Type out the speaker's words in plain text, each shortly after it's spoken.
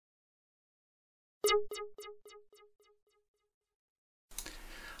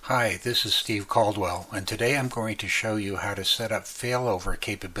Hi, this is Steve Caldwell, and today I'm going to show you how to set up failover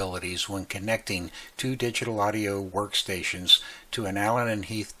capabilities when connecting two digital audio workstations to an Allen and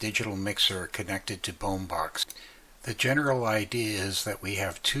Heath digital mixer connected to BomeBox. The general idea is that we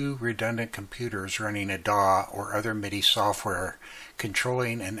have two redundant computers running a DAW or other MIDI software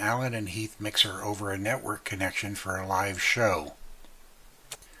controlling an Allen and Heath mixer over a network connection for a live show.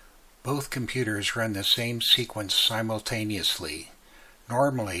 Both computers run the same sequence simultaneously.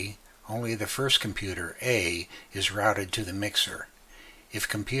 Normally, only the first computer, A, is routed to the mixer. If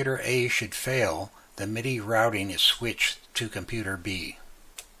computer A should fail, the MIDI routing is switched to computer B.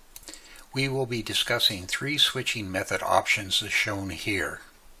 We will be discussing three switching method options as shown here.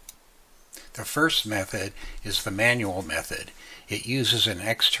 The first method is the manual method. It uses an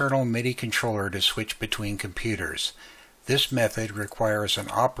external MIDI controller to switch between computers. This method requires an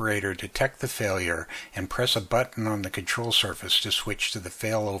operator to detect the failure and press a button on the control surface to switch to the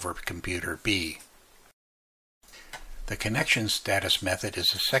failover computer B. The connection status method is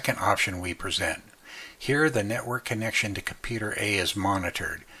the second option we present. Here the network connection to computer A is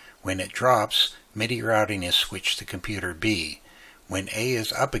monitored. When it drops, MIDI routing is switched to computer B. When A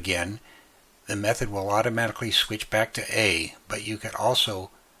is up again, the method will automatically switch back to A, but you can also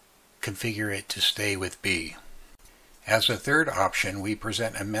configure it to stay with B. As a third option, we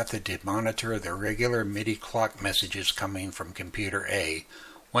present a method to monitor the regular MIDI clock messages coming from computer A.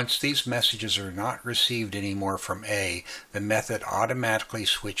 Once these messages are not received anymore from A, the method automatically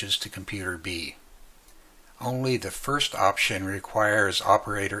switches to computer B. Only the first option requires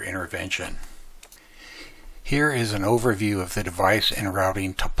operator intervention. Here is an overview of the device and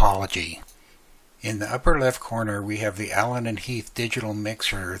routing topology. In the upper left corner, we have the Allen and Heath digital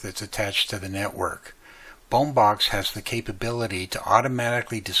mixer that's attached to the network. BomeBox has the capability to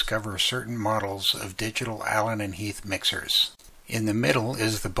automatically discover certain models of digital Allen and Heath mixers. In the middle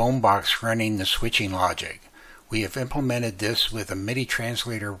is the BomeBox running the switching logic. We have implemented this with a MIDI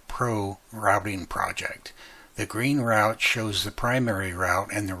Translator Pro routing project. The green route shows the primary route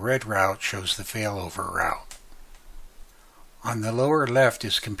and the red route shows the failover route. On the lower left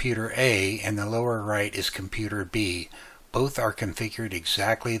is computer A and the lower right is computer B. Both are configured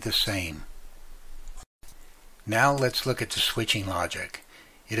exactly the same. Now let's look at the switching logic.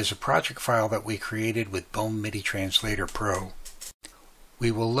 It is a project file that we created with Bome MIDI Translator Pro. We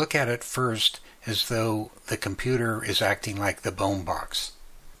will look at it first as though the computer is acting like the BomeBox.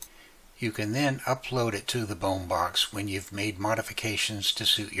 You can then upload it to the BomeBox when you've made modifications to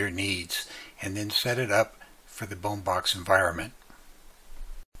suit your needs, and then set it up for the BomeBox environment.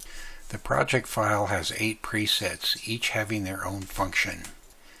 The project file has 8 presets, each having their own function.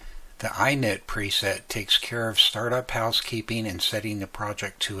 The iNet preset takes care of startup housekeeping and setting the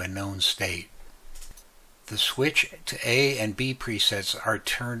project to a known state. The switch to A and B presets are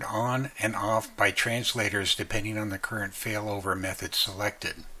turned on and off by translators depending on the current failover method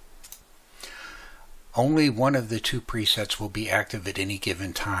selected. Only one of the two presets will be active at any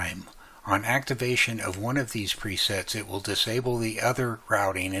given time. On activation of one of these presets, it will disable the other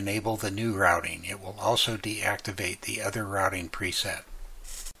routing and enable the new routing. It will also deactivate the other routing preset.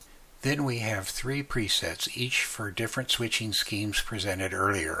 Then we have 3 presets, each for different switching schemes presented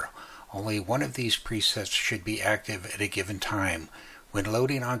earlier. Only one of these presets should be active at a given time. When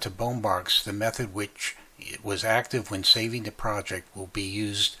loading onto BomeBox, the method which was active when saving the project will be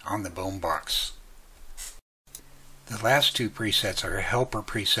used on the BomeBox. The last 2 presets are helper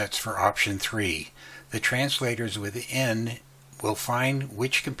presets for option 3. The translators within will find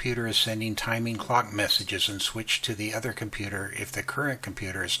which computer is sending timing clock messages and switch to the other computer if the current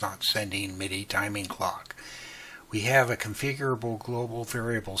computer is not sending MIDI timing clock. We have a configurable global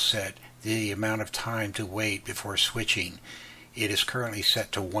variable set, the amount of time to wait before switching. It is currently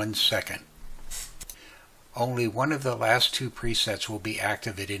set to 1 second. Only one of the last 2 presets will be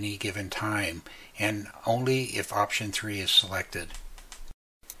active at any given time, and only if option 3 is selected.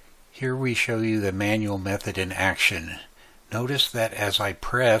 Here we show you the manual method in action. Notice that as I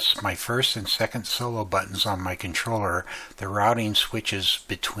press my first and second solo buttons on my controller, the routing switches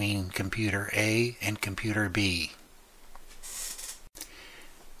between computer A and computer B.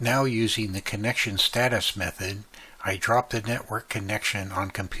 Now using the connection status method, I drop the network connection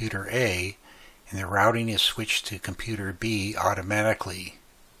on computer A and the routing is switched to computer B automatically.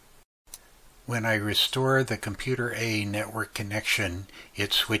 When I restore the computer A network connection,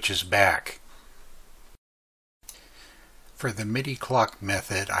 it switches back. For the MIDI clock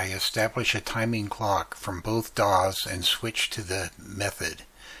method, I establish a timing clock from both DAWs and switch to the method.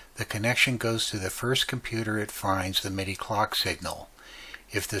 The connection goes to the first computer it finds the MIDI clock signal.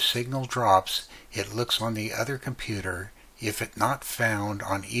 If the signal drops, it looks on the other computer. If it's not found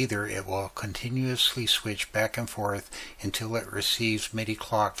on either, it will continuously switch back and forth until it receives MIDI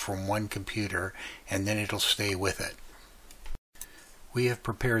clock from one computer, and then it'll stay with it. We have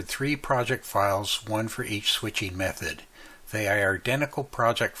prepared 3 project files, one for each switching method. They are identical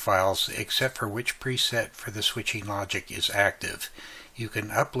project files except for which preset for the switching logic is active. You can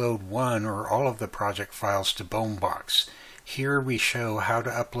upload one or all of the project files to BomeBox. Here we show how to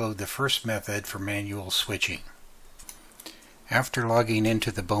upload the first method for manual switching. After logging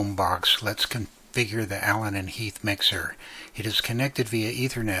into the BomeBox, let's configure the Allen and Heath mixer. It is connected via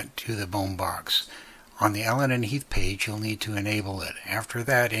Ethernet to the BomeBox. On the Allen and Heath page, you'll need to enable it. After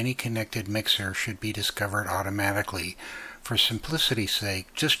that, any connected mixer should be discovered automatically. For simplicity's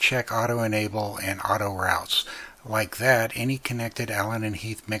sake, just check Auto Enable and Auto Routes. Like that, any connected Allen and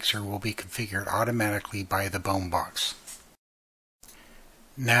Heath mixer will be configured automatically by the BomeBox.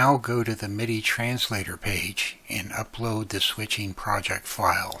 Now go to the MIDI Translator page and upload the switching project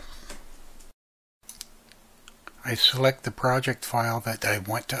file. I select the project file that I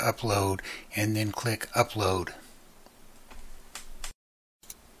want to upload and then click Upload.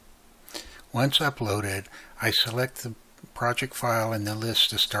 Once uploaded, I select the project file in the list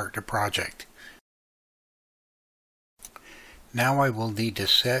to start the project. Now I will need to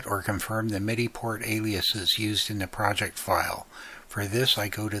set or confirm the MIDI port aliases used in the project file. For this, I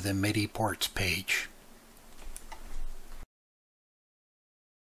go to the MIDI ports page.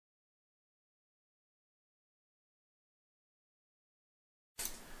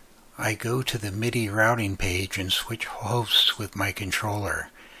 I go to the MIDI routing page and switch hosts with my controller.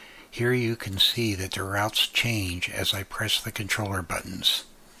 Here you can see that the routes change as I press the controller buttons.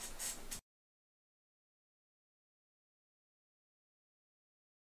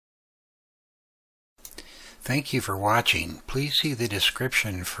 Thank you for watching. Please see the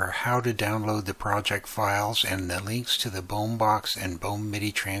description for how to download the project files and the links to the BomeBox and Bome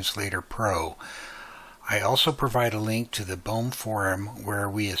MIDI Translator Pro. I also provide a link to the Bome Forum where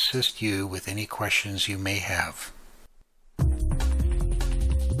we assist you with any questions you may have.